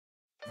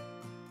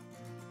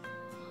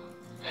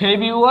হে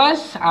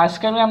viewers,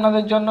 আজকে আমি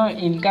আপনাদের জন্য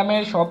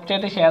ইনকামের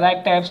সবচেয়ে সেরা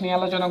একটা অ্যাপস নিয়ে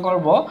আলোচনা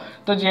করব।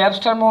 তো যে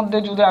অ্যাপসটার মধ্যে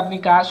যদি আপনি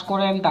কাজ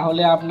করেন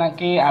তাহলে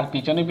আপনাকে আর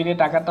পিছনে ফিরে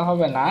তাকাতে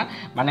হবে না।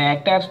 মানে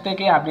একটা অ্যাপস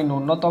থেকে আপনি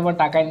ন্যূনতম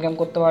টাকা ইনকাম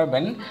করতে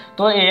পারবেন।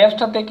 তো এই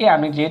অ্যাপসটা থেকে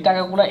আপনি যে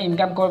টাকাগুলো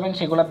ইনকাম করবেন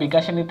সেগুলো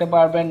বিকাশে নিতে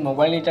পারবেন,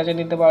 মোবাইল রিচার্জে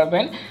নিতে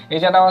পারবেন।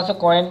 এছাড়াও আছে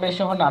কয়েন বেস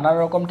সহ নানা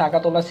রকম টাকা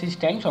তোলার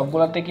সিস্টেম,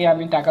 সবগুলো থেকে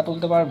আপনি টাকা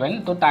তুলতে পারবেন।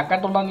 তো টাকা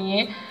তোলা নিয়ে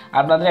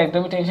আপনাদের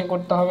একদমই টেনশন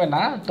করতে হবে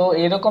না। তো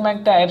এরকম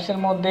একটা অ্যাপসের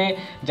মধ্যে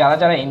যারা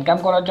যারা ইনকাম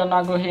করার জন্য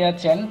আগ্রহী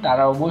আছেন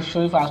তারা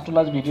অবশ্যই ফার্স্ট টু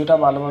লাস্ট ভিডিওটা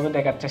ভালোভাবে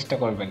দেখার চেষ্টা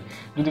করবেন।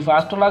 যদি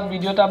ফার্স্ট টু লাস্ট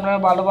ভিডিওটা আপনারা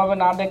ভালোভাবে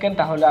না দেখেন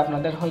তাহলে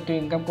আপনাদের হয়তো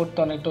ইনকাম করতে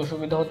অনেকটা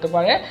অসুবিধা হতে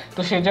পারে।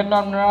 তো সেই জন্য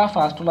আপনারা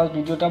ফার্স্ট টু লাস্ট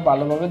ভিডিওটা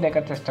ভালোভাবে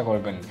দেখার চেষ্টা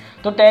করবেন।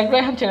 তো ট্যাগ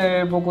রায়হান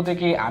চ্যানেলের পক্ষ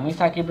থেকে আমি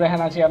সাকিব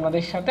রায়হান আছি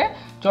আপনাদের সাথে।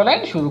 চলেন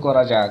শুরু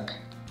করা যাক।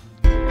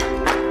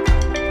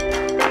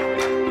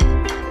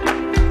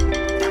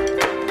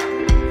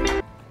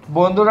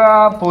 বন্ধুরা,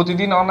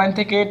 প্রতিদিন অনলাইন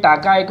থেকে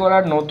টাকা আয়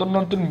করার নতুন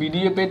নতুন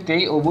ভিডিও পেতে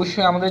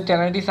অবশ্যই আমাদের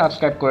চ্যানেলটি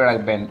সাবস্ক্রাইব করে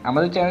রাখবেন।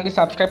 আমাদের চ্যানেলটি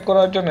সাবস্ক্রাইব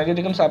করার জন্য যে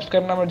দেখুন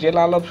সাবস্ক্রাইব নামের যে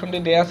লাল অপশনটি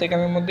দেওয়া আছে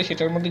এখানের মধ্যে,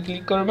 সেটার মধ্যে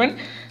ক্লিক করবেন।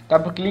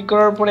 তারপর ক্লিক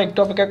করার পরে একটু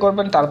অপেক্ষা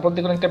করবেন। তারপর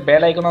দেখুন একটা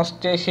বেল আইকন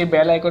আসছে, সেই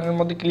বেল আইকনের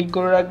মধ্যে ক্লিক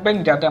করে রাখবেন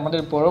যাতে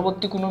আমাদের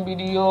পরবর্তী কোনো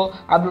ভিডিও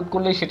আপলোড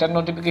করলে সেটার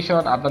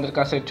নোটিফিকেশন আপনাদের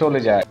কাছে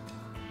চলে যায়।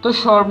 তো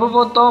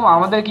সর্বপ্রথম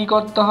আমাদের কি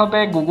করতে হবে,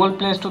 গুগল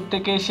প্লে স্টোর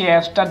থেকে সেই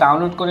অ্যাপসটা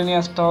ডাউনলোড করে নিয়ে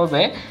আসতে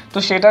হবে। তো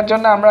সেটার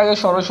জন্য আমরা আগে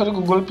সরাসরি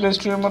গুগল প্লে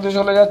স্টোরের মধ্যে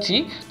চলে যাচ্ছি।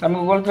 তো আমি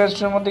গুগল প্লে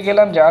স্টোরের মধ্যে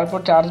গেলাম, যাওয়ার পর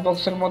সার্চ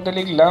বক্সের মধ্যে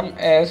লিখলাম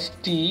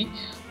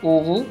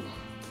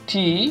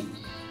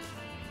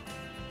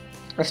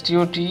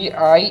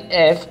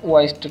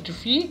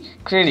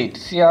ক্রেডিট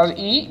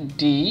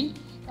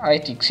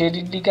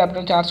ক্রেডিট দিকে আপনি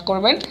চার্জ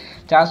করবেন।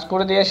 চার্জ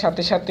করে দেওয়ার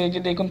সাথে সাথে এই যে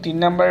দেখুন 3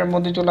 নাম্বারের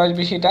মধ্যে চলে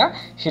আসবে,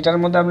 সেটার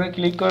মধ্যে আপনি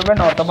ক্লিক করবেন,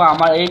 অথবা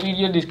আমার এই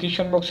ভিডিও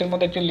ডিসক্রিপশন বক্সের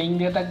মধ্যে একটা লিঙ্ক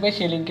দিয়ে থাকবে,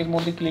 সেই লিঙ্কের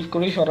মধ্যে ক্লিক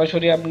করে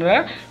সরাসরি আপনারা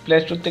প্লে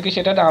স্টোর থেকে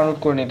সেটা ডাউনলোড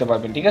করে নিতে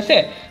পারবেন। ঠিক আছে,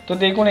 তো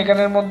দেখুন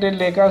এখানের মধ্যে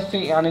লেখা আছে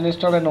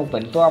আনইনস্টল অ্যান্ড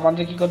ওপেন। তো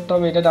আমাদের কি করতে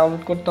হবে, এটা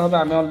ডাউনলোড করতে হবে।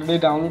 আমি অলরেডি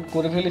ডাউনলোড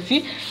করে ফেলেছি,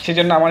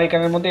 সেজন্য আমার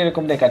এখানের মধ্যে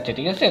এরকম দেখাচ্ছে।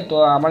 ঠিক আছে, তো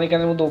আমার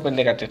এখানের মধ্যে ওপেন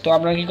দেখাচ্ছে। তো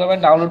আপনারা কি করবেন,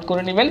 ডাউনলোড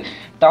করে নেবেন।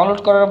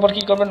 ডাউনলোড করার পর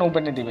কি করবেন,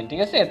 ওপেনে দিবেন।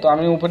 ঠিক আছে, তো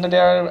আমি ওপেনে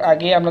দেওয়ার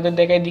আগে আপনাদের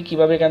দেখাই দিই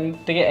কীভাবে এখান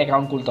থেকে অ্যাকাউন্ট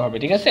খুলতে হবে।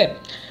 ঠিক আছে,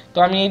 তো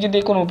আমি এই যে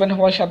দেখুন ওপেন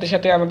হওয়ার সাথে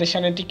সাথে আমাদের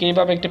সামনে ঠিক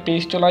এইভাবে একটা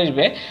পেজ চলে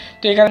আসবে।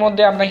 তো এখানের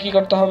মধ্যে আপনাকে কী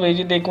করতে হবে, এই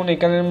যে দেখুন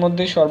এখানের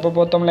মধ্যে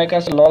সর্বপ্রথম লেখা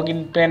আছে লগ ইন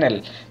প্যানেল,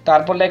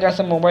 তারপর লেখা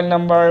আছে মোবাইল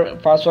নাম্বার,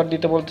 পাসওয়ার্ড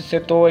দিতে বলতেছে।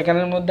 তো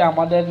এখানের মধ্যে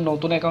আমাদের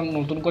নতুন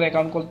করে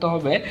অ্যাকাউন্ট করতে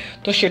হবে।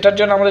 তো সেটার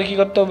জন্য আমাদের কী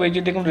করতে হবে, এই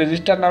যে দেখুন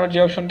রেজিস্টার নামের যে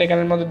অপশনটা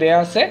এখানের মধ্যে দেওয়া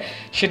আছে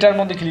সেটার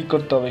মধ্যে ক্লিক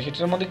করতে হবে।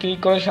 সেটার মধ্যে ক্লিক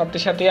করার সাথে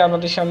সাথে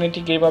আমাদের সামনে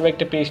ঠিক এইভাবে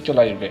একটা পেজ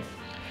চলে আসবে।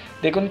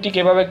 দেখুন ঠিক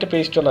এভাবে একটা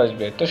পেজ চলে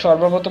আসবে। তো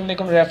সর্বপ্রথম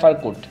দেখুন রেফার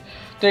কোড।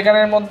 তো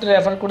এখানের মধ্যে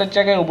রেফার কোডের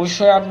জায়গায়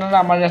অবশ্যই আপনারা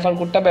আমার রেফার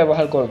কোডটা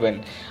ব্যবহার করবেন।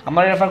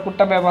 আমার রেফার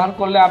কোডটা ব্যবহার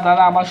করলে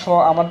আপনারা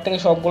আমার থেকে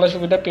সবগুলো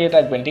সুবিধা পেয়ে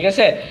থাকবেন। ঠিক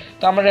আছে,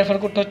 তো আমার রেফার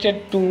কোডটা হচ্ছে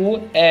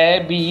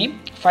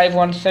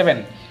 2AB517।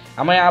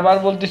 আমি আবার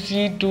বলতেছি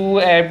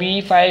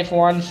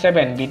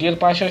 2AB517। ভিডিওর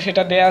পাশেও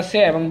সেটা দেওয়া আছে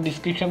এবং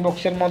ডিসক্রিপশন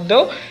বক্সের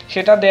মধ্যেও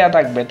সেটা দেওয়া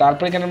থাকবে।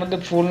 তারপর এখানের মধ্যে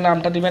ফুল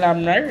নামটা দিবেন,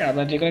 আপনার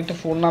যে কোনো একটা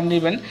ফুল নাম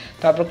দিবেন।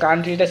 তারপর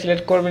কান্ট্রিটা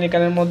সিলেক্ট করবেন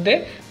এখানের মধ্যে।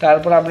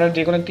 তারপর আপনার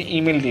যে কোনো একটা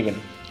ইমেল দিবেন।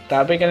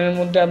 তারপর এখানের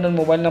মধ্যে আপনার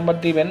মোবাইল নাম্বার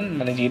দিবেন,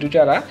 মানে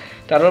 0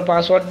 তারপর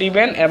পাসওয়ার্ড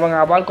দিবেন এবং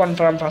আবার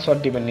কনফার্ম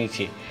পাসওয়ার্ড দিবেন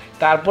নিচে।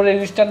 তারপর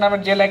রেজিস্টার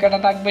নামের যে লেখাটা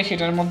থাকবে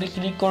সেটার মধ্যে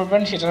ক্লিক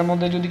করবেন। সেটার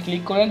মধ্যে যদি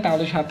ক্লিক করেন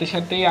তাহলে সাথে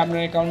সাথেই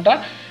আপনার অ্যাকাউন্টটা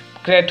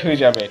ক্রিয়েট হয়ে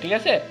যাবে। ঠিক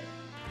আছে,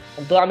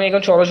 তো আমি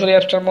এখন সরাসরি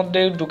অ্যাপসটার মধ্যে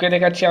ঢুকে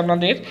দেখাচ্ছি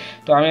আপনাদের।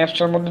 তো আমি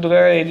অ্যাপসটার মধ্যে ঢুকে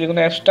এই যে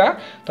কোনো অ্যাপসটা,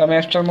 তো আমি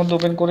অ্যাপসটার মধ্যে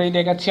ওপেন করেই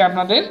দেখাচ্ছি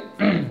আপনাদের।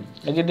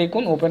 এই যে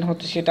দেখুন ওপেন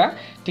হচ্ছে, সেটা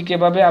ঠিক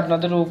এভাবে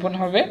আপনাদের ওপেন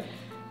হবে।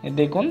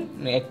 দেখুন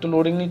একটু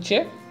লোডিং নিচ্ছে।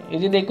 এই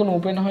যে দেখুন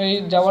ওপেন হয়ে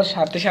যাওয়ার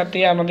সাথে সাথে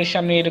আমাদের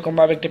সামনে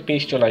এরকমভাবে একটা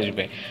পেজ চলে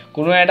আসবে।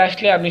 কোনো অ্যাড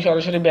আসলে আপনি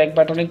সরাসরি ব্যাক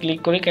বাটনে ক্লিক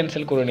করে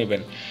ক্যান্সেল করে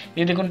নেবেন।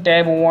 এই দেখুন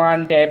tab 1,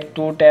 tab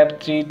 2, tab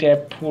 3, tab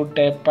 4,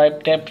 tab 5,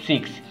 tab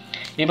 6,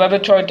 এভাবে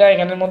 6টা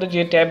এখানের মধ্যে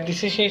যে ট্যাব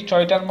দিছে সেই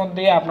 6টার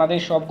মধ্যে আপনাদের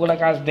সবগুলা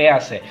কাজ দেয়া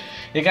আছে।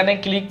 এখানে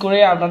ক্লিক করে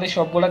আপনাদের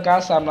সবগুলা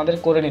কাজ আপনাদের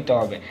করে নিতে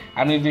হবে।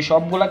 আপনি যদি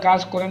সবগুলা কাজ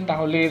করেন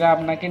তাহলে এরা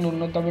আপনাকে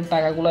ন্যূনতম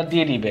টাকাগুলো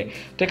দিয়ে দিবে।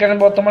 তো এখানে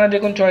বর্তমানে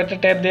দেখুন 6টা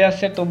ট্যাব দেওয়া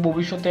আছে। তো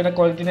ভবিষ্যতে এরা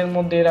কয়েকদিনের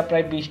মধ্যে এরা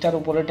প্রায় 20টার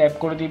উপরে ট্যাব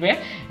করে দিবে।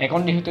 এখন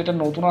যেহেতু এটা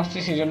নতুন আসছে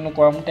সেজন্য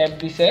কম ট্যাব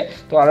দিছে,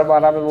 তো আরও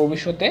বাড়াবে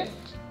ভবিষ্যতে।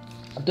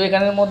 তো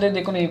এখানের মধ্যে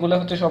দেখুন এইগুলো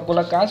হচ্ছে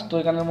সবগুলো কাজ। তো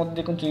এখানের মধ্যে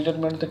দেখুন 3 ডট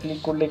মেনুতে ক্লিক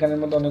করলে এখানের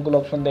মধ্যে অনেকগুলো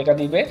অপশন দেখা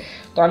দিবে।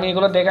 তো আমি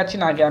এগুলো দেখাচ্ছি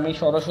না, আগে আমি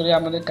সরাসরি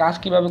আমাদের কাজ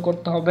কিভাবে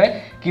করতে হবে,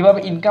 কিভাবে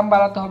ইনকাম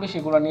বাড়াতে হবে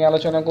সেগুলো নিয়ে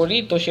আলোচনা করি।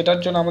 তো সেটার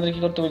জন্য আমাদের কী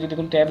করতে হবে, যে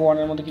দেখুন ট্যাব 1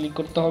 এর মধ্যে ক্লিক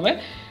করতে হবে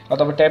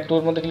অথবা ট্যাব 2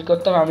 এর মধ্যে ক্লিক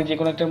করতে হবে। আমি যে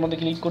কোনো একটার মধ্যে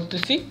ক্লিক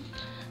করতেছি।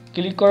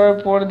 ক্লিক করার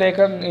পর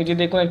দেখেন এই যে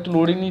দেখুন একটু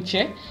লোডিং নিচ্ছে।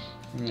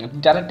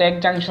 যারা ট্যাগ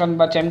জাংশন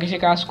বা চ্যামকেসে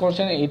কাজ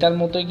করছেন এটার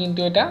মতোই কিন্তু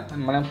এটা,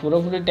 মানে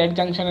পুরোপুরি ট্যাগ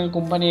জাংশনের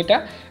কোম্পানি এটা।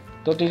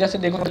 তো ঠিক আছে,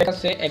 দেখুন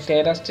দেখাচ্ছে একটা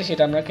অ্যাড আসছে,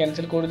 সেটা আপনারা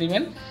ক্যান্সেল করে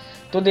দিবেন।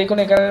 তো দেখুন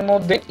এখানের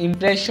মধ্যে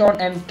ইমপ্রেশন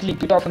অ্যান্ড ক্লিক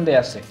এটা অপশন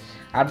দেওয়া আছে।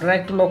 আপনারা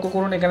একটু লক্ষ্য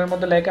করুন, এখানের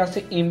মধ্যে লেখা আছে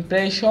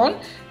ইমপ্রেশন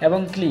এবং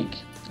ক্লিক।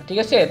 ঠিক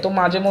আছে। তো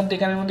মাঝে মধ্যে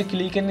এখানের মধ্যে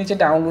ক্লিকের নিচে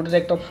ডাউনলোডের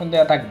একটা অপশন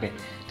দেওয়া থাকবে,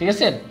 ঠিক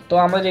আছে। তো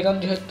আমরা যেখানে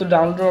যেহেতু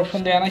ডাউনলোডের অপশন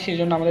দেওয়া না, সেই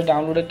জন্য আমাদের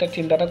ডাউনলোডেরটা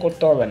চিন্তাটা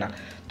করতে হবে না।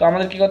 তো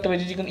আমাদের কী করতে হবে,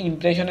 যে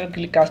ইমপ্রেশনের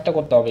কাজটা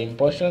করতে হবে।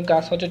 ইমপ্রেশনের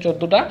কাজ হচ্ছে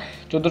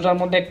 14টার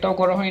মধ্যে একটাও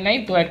করা হয় নাই।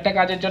 তো একটা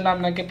কাজের জন্য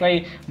আপনাকে প্রায়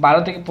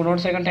 12 থেকে 15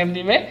 সেকেন্ড টাইম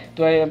দিবে।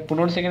 তো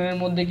 15 সেকেন্ডের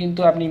মধ্যে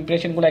কিন্তু আপনি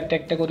ইমপ্রেশনগুলো একটা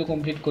একটা করে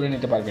কমপ্লিট করে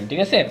নিতে পারবেন, ঠিক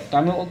আছে। তো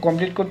আমি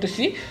কমপ্লিট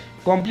করতেছি।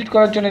 কমপ্লিট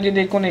করার জন্য যে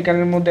দেখুন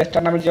এখানের মধ্যে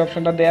স্টার নামের যে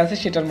অপশনটা দেওয়া আছে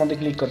সেটার মধ্যে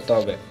ক্লিক করতে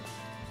হবে।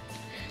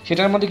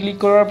 সেটার মধ্যে ক্লিক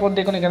করার পর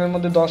দেখুন এখানের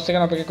মধ্যে 10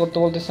 সেকেন্ড অপেক্ষা করতে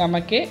বলতেছে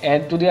আমাকে।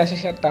 অ্যাড যদি আসে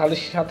তাহলে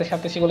সাথে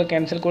সাথে সেগুলো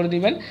ক্যান্সেল করে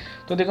দিবেন।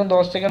 তো দেখুন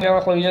 10 সেকেন্ড দেওয়া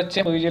হয়ে যাচ্ছে,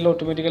 হয়ে গেলে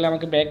অটোমেটিক্যালি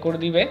আমাকে ব্যাক করে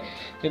দিবে।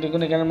 তো দেখুন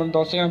এখানের মধ্যে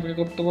 10 সেকেন্ড অপেক্ষা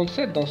করতে বলছে।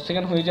 10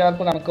 সেকেন্ড হয়ে যাওয়ার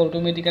পর আমাকে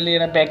অটোমেটিক্যালি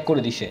এরা ব্যাক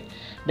করে দিছে।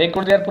 ব্যাক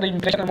করে দেওয়ার পরে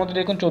ইমপ্রেশনের মধ্যে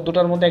দেখুন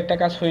 14টার মধ্যে একটা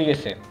কাজ হয়ে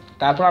গেছে।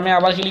 তারপর আমি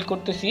আবার ক্লিক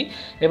করতেছি।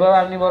 এবার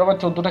আপনি বরাবর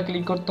 14টা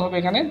ক্লিক করতে হবে।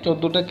 এখানে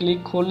 14টা ক্লিক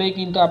করলেই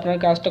কিন্তু আপনার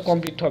কাজটা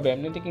কমপ্লিট হবে,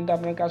 এমনিতে কিন্তু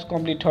আপনার কাজ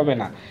কমপ্লিট হবে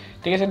না,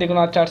 ঠিক আছে। দেখুন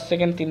আর 4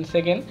 সেকেন্ড, 3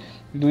 সেকেন্ড,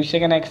 2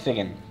 সেকেন্ড, 1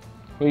 সেকেন্ড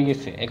হয়ে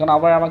গেছে। এখন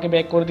আবার আমাকে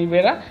ব্যাক করে দিবে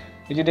এরা।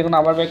 এই যে দেখুন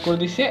আবার ব্যাক করে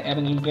দিচ্ছে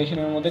এবং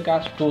ইমপ্রেশনের মধ্যে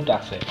কাজ টুট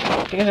আছে,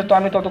 ঠিক আছে। তো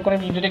আমি ততক্ষণে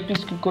ভিডিওটা একটু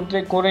স্কিপ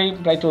করেই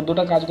প্রায়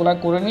 14টা কাজগুলো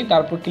করে নিই,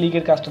 তারপর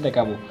ক্লিকের কাজটা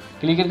দেখাবো।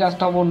 ক্লিকের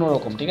কাজটা হবে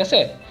অন্যরকম, ঠিক আছে।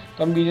 তো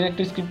আমি ভিডিওটা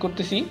একটু স্কিপ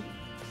করতেছি।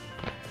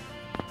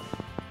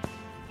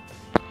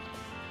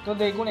 তো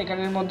দেখুন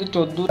এখানের মধ্যে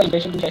 14টা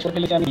ইমপ্রেশন শেষ করে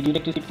ফেলেছি আমি ভিডিওটা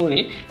একটু স্কিপ করে।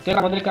 তো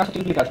আমাদের কাজ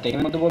ক্লিকের কাজটা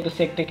এখানের মধ্যে বলতেছে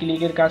একটা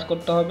ক্লিকের কাজ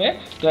করতে হবে।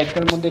 তো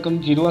একটার মধ্যে এখন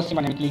 0 আছে,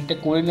 মানে ক্লিকটা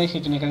করে নেই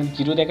সেই জন্য এখানে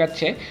 0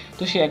 দেখাচ্ছে।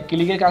 তো সে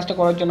ক্লিকের কাজটা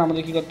করার জন্য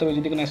আমাদের কী করতে হবে,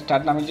 যদি কোনো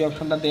স্টার্ট নামের যে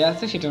অপশনটা দেওয়া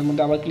আছে সেটার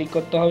মধ্যে আবার ক্লিক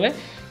করতে হবে।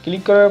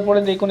 ক্লিক করার পরে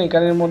দেখুন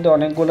এখানের মধ্যে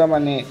অনেকগুলো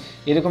মানে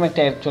এরকম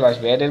একটা অ্যাড চলে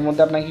আসবে। অ্যাডের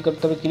মধ্যে আপনাকে কী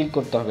করতে হবে, ক্লিক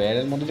করতে হবে।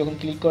 অ্যাডের মধ্যে যখন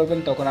ক্লিক করবেন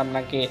তখন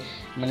আপনাকে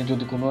মানে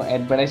যদি কোনো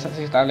অ্যাডভার্টাইজ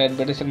আছে তাহলে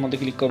অ্যাডভার্টাইজের মধ্যে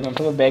ক্লিক করবেন,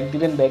 অথবা ব্যাক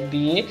দিবেন। ব্যাক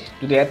দিয়ে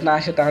যদি অ্যাড না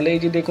আসে তাহলে এই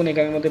যে দেখুন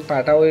এখানের মধ্যে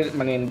পাঠাও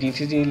মানে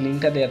ডিসি যে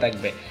লিঙ্কটা দেওয়া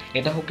থাকবে,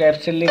 এটা হোক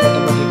অ্যাপসের লিঙ্ক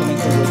অথবা যে কোনো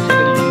একটা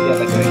ওয়েবসাইটের লিঙ্ক দেওয়া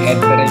থাকবে,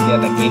 অ্যাডভার্টাইজ দেওয়া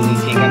থাকবে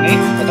নিচে এখানে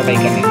অথবা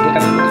এখানে।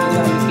 এখানের মধ্যে যদি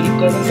আপনি ক্লিক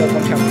করবেন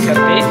তখন সাথে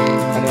সাথে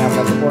মানে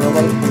আপনাকে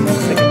বরাবর 15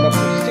 সেকেন্ড বা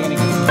 25 সেকেন্ড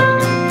এখানে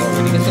করতে হবে,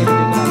 ঠিক আছে। এটা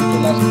দেখুন আমি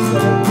চলে আসছি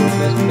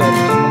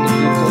অ্যাপসের মধ্যে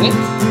ক্লিক করে।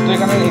 তো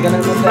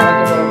এখানের মধ্যে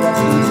আমাকে বরাবর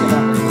 30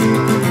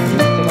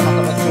 সেকেন্ড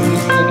অথবা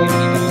 40 সেকেন্ড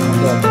এখানের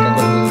মধ্যে অপেক্ষা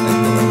করে বসে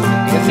থাকতে হবে,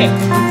 ঠিক আছে।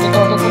 তো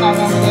ততক্ষণ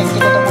আমি আমাদের একটা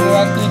কথা বলে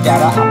রাখি,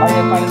 যারা আমার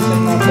রেফারেন্সের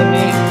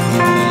মাধ্যমে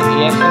এই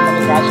অ্যাপসের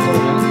মধ্যে কাজ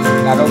করবেন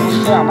তারা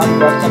অবশ্যই আমার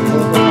হোয়াটসঅ্যাপ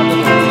গ্রুপের মধ্যে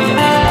জয়েন হয়ে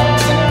যাবেন, কারণ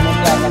এখানের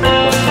মধ্যে আপনাদের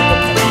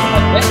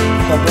থাকবে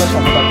সবগুলো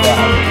সংবাদ দেওয়া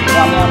হবে। তো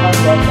আমি আমার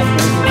হোয়াটসঅ্যাপ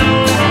গ্রুপের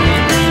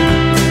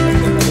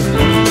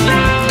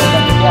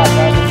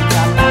আপনারা যদি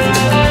চান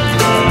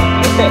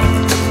ঠিক আছে।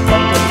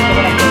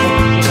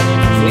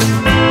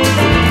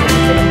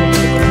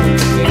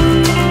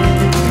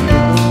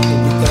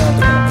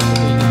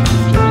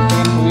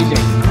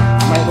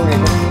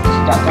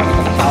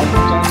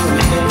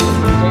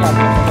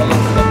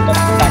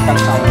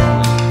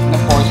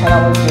 পয়সার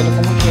আওয়াজ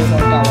যেরকম সেরকম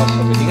একটা আওয়াজ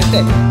হবে, ঠিক আছে।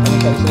 আমি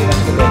সরাসরি এখান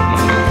থেকে ব্যাক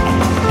দিয়ে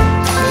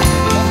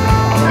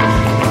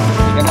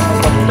এখানে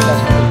আমরা বলে কাজ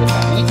করতে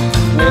আমি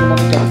এর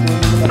মধ্যে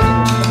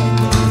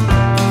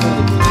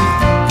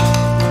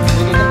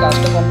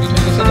কাজটা কমপ্লিট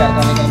হয়ে গেছে, যার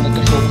কারণে এখানে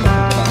একটা শো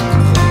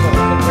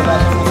চলে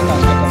আসার মধ্যে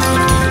কাজটা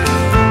কমপ্লিট হয়ে গেছে,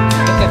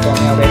 ঠিক আছে। তো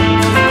আমি আবার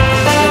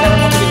এখানের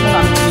মধ্যে দেখুন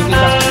আমি নিজের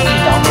কাজটা করছি,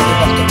 ডাউনলোডের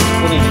কাজটা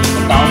করে নিই।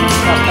 ডাউনলোড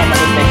কাজটা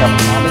আমাদের দেখাবো,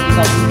 আমাদের কি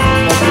কাজ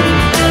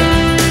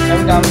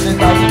আমি ডাউনলোডের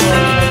কাজ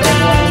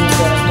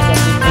অনেকটা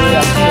কমপ্লিট করে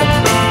আসছি।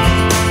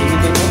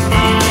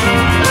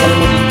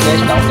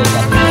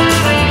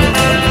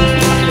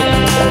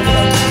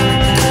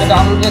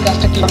 ডাউনলোডের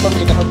কাজটা ক্লিক করবো,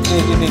 যেটা হচ্ছে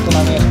যে দেখুন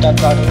আমি একটা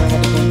বাটনের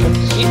মধ্যে ক্লিক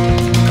করতেছি।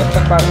 একটা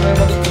বাটনের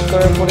মধ্যে ক্লিক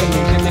করার পরে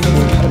নিচে থেকে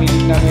বৈশাখী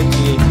নামের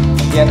যে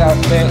ইয়েটা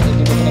আসবে, যে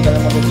দেখুন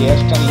এখানের মধ্যে যে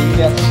অ্যাপসটা লিঙ্ক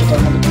দেওয়া আছে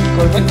সেটার মধ্যে ক্লিক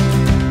করবেন।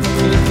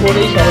 ক্লিক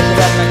করেই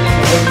সরাসরি আপনাকে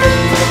গুগল প্লে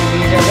স্টোরে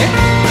নিয়ে যাবে,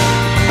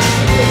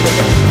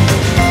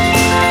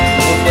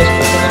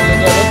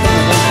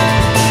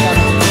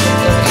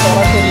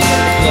 সরাসরি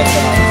একটা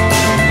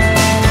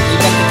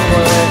এখান থেকে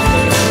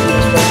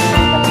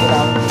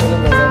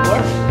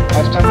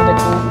অ্যাপসটার মধ্যে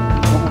একটু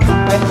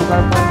ঢুকবেন,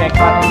 ঢুকার পর ব্যাক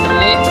বাটন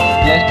দিয়ে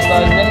প্লেস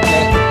করবেন,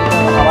 প্লেস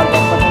করতে আবার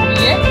ব্যাক বাটন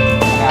দিয়ে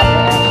মানে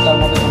আপনার অ্যাপসটার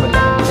মধ্যে চলে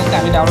যাবে, ঠিক আছে।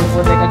 আমি ডাউনলোড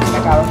করে দেখাচ্ছি না,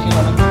 কারণ সেটা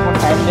অনেকক্ষণ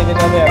টাইম লেগে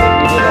যাবে এবং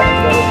ভিডিওটা অনেক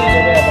বড় হয়ে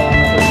যাবে এবং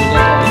আমাদের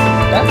ভিডিওতে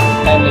অনেকটা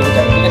টাইম লেগে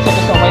যাবে, ঠিক আছে।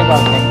 এটা সবাই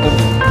পারবেন একদম,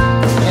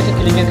 ঠিক আছে।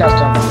 ক্লিকের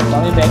কাজটা তো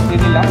আমি ব্যাক দিয়ে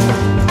দিলাম,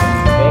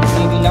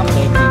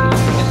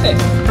 ঠিক আছে।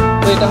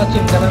 তো এটা হচ্ছে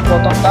ইন্টারনেট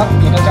প্রথম ধাপ।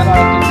 এটা ছাড়া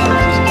আরেকটি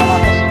সিস্টেম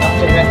আছে, সেটা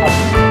হচ্ছে রেফার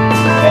সিস্টেম।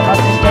 রেফার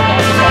সিস্টেমটা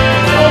হচ্ছে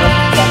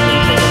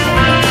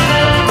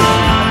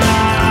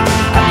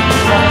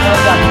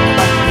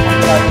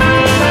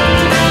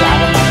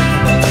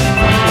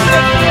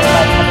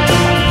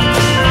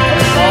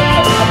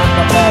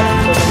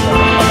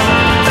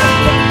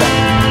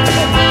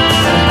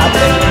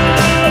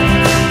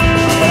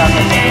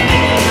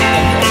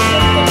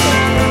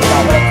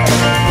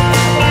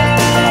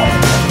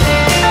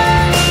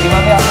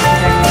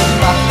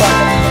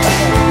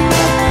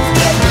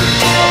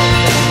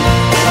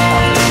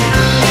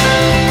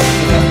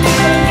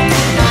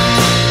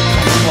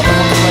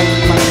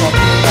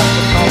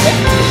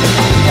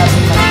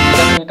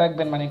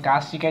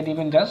কাজ শিখাই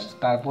দিবেন জাস্ট,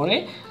 তারপরে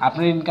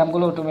আপনার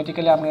ইনকামগুলো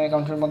অটোমেটিক্যালি আপনার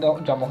অ্যাকাউন্টের মধ্যে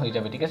জমা হয়ে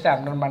যাবে। ঠিক আছে,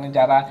 আপনার মানে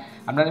যারা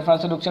আপনার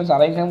রেফারেন্সে ঢুকছেন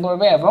তারা ইনকাম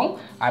করবে এবং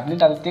আপনি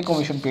তাদের থেকে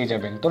কমিশন পেয়ে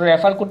যাবেন। তো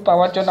রেফার কোড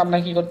পাওয়ার জন্য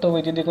আপনাকে কী করতে হবে,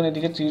 এই যে দেখুন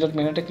এদিকে 3 ডট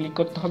মেনুতে ক্লিক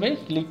করতে হবে।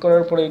 ক্লিক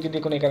করার পরে এই যে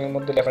দেখুন এখানের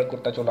মধ্যে রেফার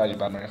কোডটা চলে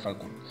আসবে, আপনার রেফার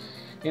কোড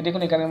এই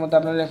দেখুন এখানের মধ্যে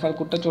আপনার রেফার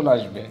কোডটা চলে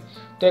আসবে।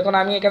 তো এখন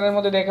আমি এখানের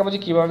মধ্যে দেখাবো যে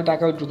কীভাবে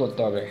টাকা উইথড্র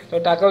করতে হবে। তো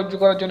টাকা উইথড্র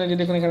করার জন্য যে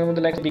দেখুন এখানের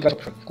মধ্যে লেখা বিকাশ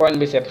অপশন, কয়েন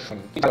বেস অপশন।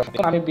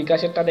 আমি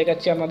বিকাশেরটা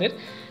দেখাচ্ছি আমাদের।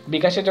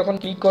 বিকাশে যখন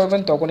ক্লিক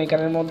করবেন তখন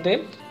এখানের মধ্যে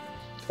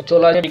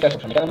চলে আসবে বিকাশ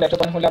অপশন। এখানে একটা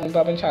পয়েন্ট হলে আপনি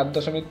পাবেন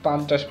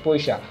 7.50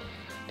 পয়সা।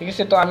 ঠিক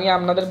আছে, তো আমি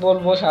আপনাদের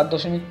বলবো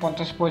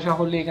 7.50 পয়সা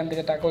হলে এখান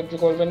থেকে টাকা উইথড্র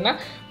করবেন না,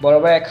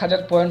 বরাবর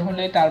 1000 পয়েন্ট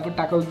হলে তারপর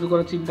টাকা উইথড্র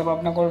করার চিন্তা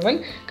ভাবনা করবেন।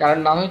 কারণ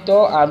না হয়তো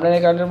আপনার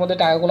অ্যাকাউন্টের মধ্যে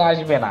টাকাগুলো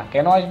আসবে না।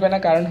 কেন আসবে না?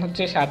 কারণ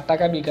হচ্ছে 60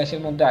 টাকা বিকাশের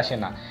মধ্যে আসে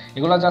না,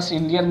 এগুলো জাস্ট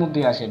ইন্ডিয়ার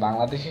মধ্যে আসে,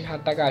 বাংলাদেশে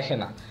 60 টাকা আসে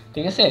না।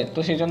 ঠিক আছে, তো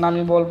সেই জন্য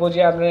আমি বলবো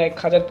যে আপনার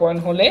 1000 পয়েন্ট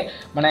হলে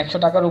মানে 100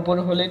 টাকার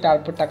উপরে হলেই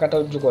তারপর টাকাটা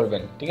উইথড্র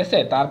করবেন। ঠিক আছে,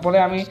 তারপরে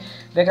আমি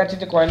দেখাচ্ছি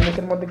যে কয়েন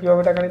বেসের মধ্যে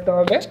কীভাবে টাকা নিতে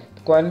হবে।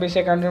 কয়েন বেস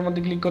অ্যাকাউন্টের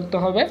মধ্যে ক্লিক করতে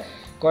হবে।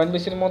 কয়েন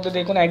বেসের মধ্যে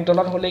দেখুন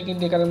 $1 হলেই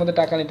কিন্তু এখানের মধ্যে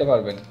টাকা নিতে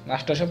পারবেন।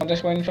 850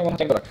 পয়েন্ট সমান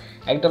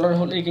 $1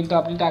 হলেই কিন্তু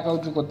আপনি টাকা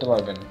উইথড্র করতে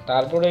পারবেন।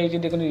 তারপরে এই যে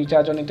দেখুন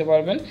রিচার্জও নিতে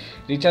পারবেন।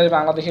 রিচার্জ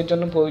বাংলাদেশের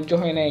জন্য প্রযোজ্য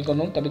হয় না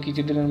এখনো, তবে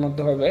কিছুদিনের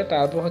মধ্যে হবে।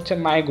 তারপর হচ্ছে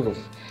মাই গ্রুপ,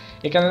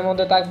 এখানের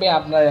মধ্যে থাকবে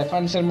আপনার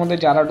রেফারেন্সের মধ্যে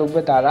যারা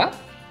ঢুকবে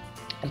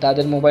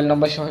তাদের মোবাইল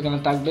নম্বর সহ এখানে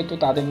থাকবে। তো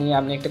তাদের নিয়ে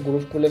আপনি একটা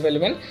গ্রুপ খুলে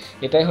ফেলবেন,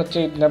 এটাই হচ্ছে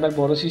ইনকামের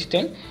বড়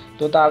সিস্টেম।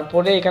 তো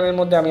তারপরে এখানের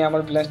মধ্যে আমি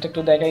আমার ব্যালেন্সটা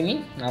একটু দেখাইনি।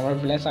 আমার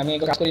ব্যালেন্স আমি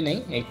কাজ করি নাই,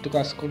 একটু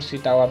কাজ করছি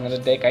তাও আপনাদের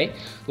দেখাই।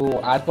 তো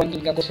 8 পয়েন্ট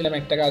ইনকাম করছিলাম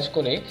একটা কাজ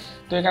করে।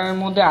 তো এখানের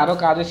মধ্যে আরও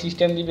কাজের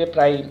সিস্টেম দিবে,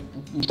 প্রায়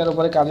 20টার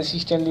উপরে কাজের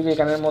সিস্টেম দিবে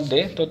এখানের মধ্যে।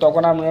 তো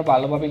তখন আপনারা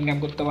ভালোভাবে ইনকাম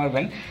করতে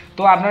পারবেন।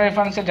 তো আপনার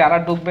রেফারেন্সে যারা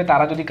ঢুকবে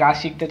তারা যদি কাজ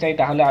শিখতে চায়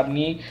তাহলে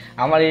আপনি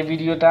আমার এই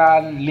ভিডিওটা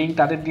লিঙ্ক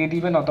তাদের দিয়ে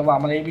দিবেন, অথবা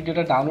আমার এই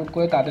ভিডিওটা ডাউনলোড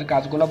করে তাদের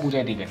কাজগুলো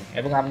বুঝিয়ে দিবেন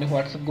এবং আপনি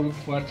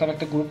হোয়াটসঅ্যাপ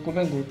একটা গ্রুপ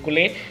করবেন, গ্রুপ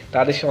খুলে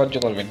তাদের সাহায্য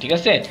করবেন। ঠিক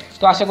আছে,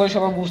 তো আশা করি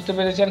সবাই বুঝতে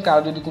পেরেছেন।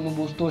 কারো যদি কোনো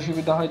বুঝতে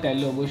অসুবিধা হয়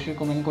তাহলে অবশ্যই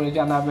কমেন্ট করে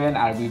জানাবেন।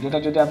 আর ভিডিওটা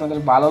যদি আপনাদের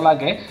ভালো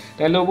লাগে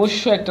তাহলে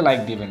অবশ্যই একটা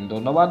লাইক দিবেন।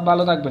 ধন্যবাদ,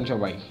 ভালো থাকবেন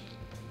সবাই।